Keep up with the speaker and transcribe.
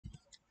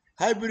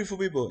Hi beautiful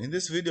people, in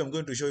this video I'm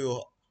going to show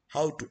you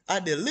how to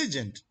add a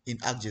legend in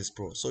ArcGIS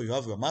Pro. So you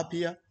have your map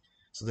here.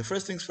 So the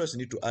first things first, you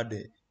need to add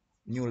a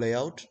new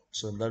layout.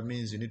 So that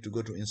means you need to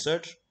go to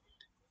insert,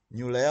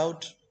 new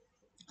layout.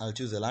 I'll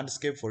choose a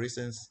landscape, for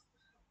instance,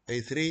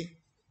 A3.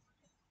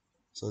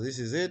 So this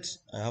is it.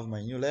 I have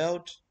my new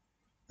layout.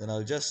 Then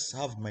I'll just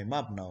have my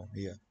map now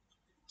here.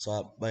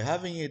 So by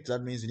having it,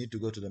 that means you need to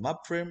go to the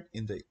map frame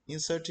in the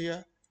insert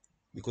here,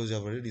 because you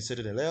have already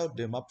inserted a layout.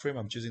 The map frame,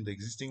 I'm choosing the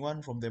existing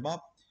one from the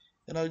map,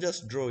 and I'll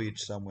just draw it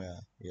somewhere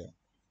here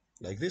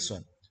like this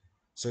one.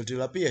 So it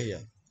will appear here.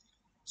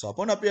 So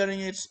upon appearing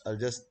it, I'll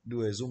just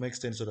do a zoom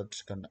extend so that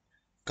it can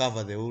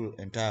cover the whole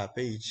entire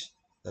page.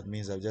 That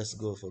means I'll just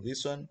go for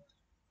this one,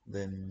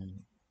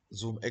 then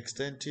zoom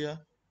extend here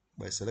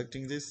by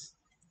selecting this,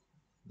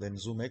 then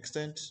zoom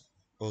extend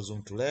or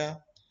zoom to layer.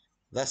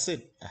 That's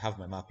it. I have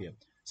my map here.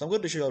 So I'm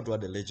going to show you how to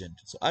add a legend.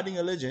 So adding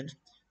a legend,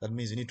 that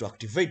means you need to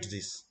activate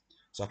this.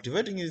 So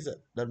activating is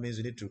that means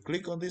you need to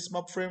click on this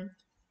map frame.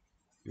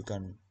 You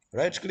can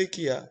right click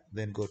here,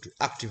 then go to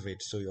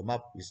activate. So your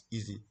map is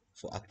easy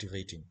for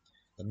activating.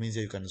 That means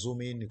you can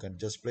zoom in, you can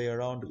just play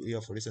around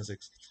here. For instance,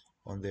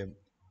 on the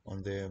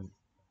on the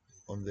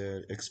on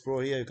the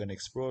explore here, you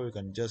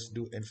can just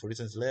do, and for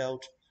instance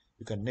layout,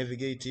 you can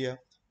navigate here,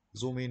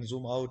 zoom in,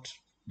 zoom out,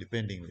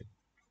 dependingly.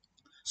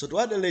 So to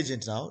add a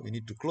legend now, you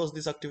need to close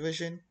this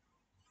activation,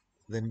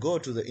 then go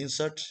to the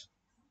insert,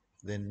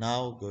 then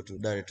now go to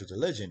direct to the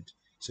legend.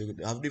 So you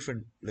have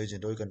different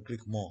legend, or you can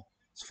click more.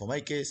 So for my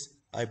case,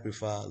 I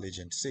prefer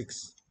legend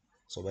 6.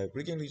 So by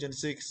clicking legend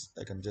 6,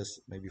 I can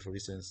just maybe, for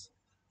instance,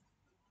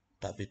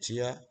 tap it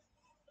here,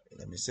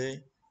 let me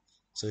say,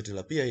 so it will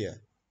appear here.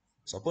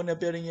 So upon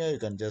appearing here, you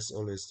can just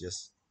always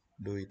just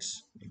do it,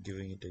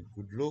 giving it a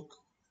good look.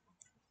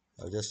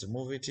 I'll just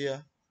remove it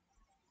here,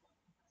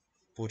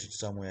 put it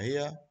somewhere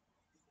here.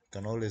 You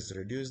can always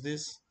reduce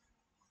this,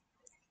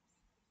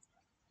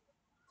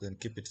 then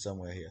keep it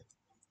somewhere here.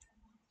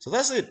 So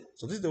that's it.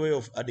 So this is the way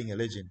of adding a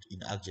legend in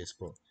ArcGIS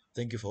Pro.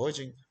 Thank you for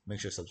watching.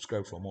 Make sure to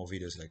subscribe for more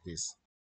videos like this.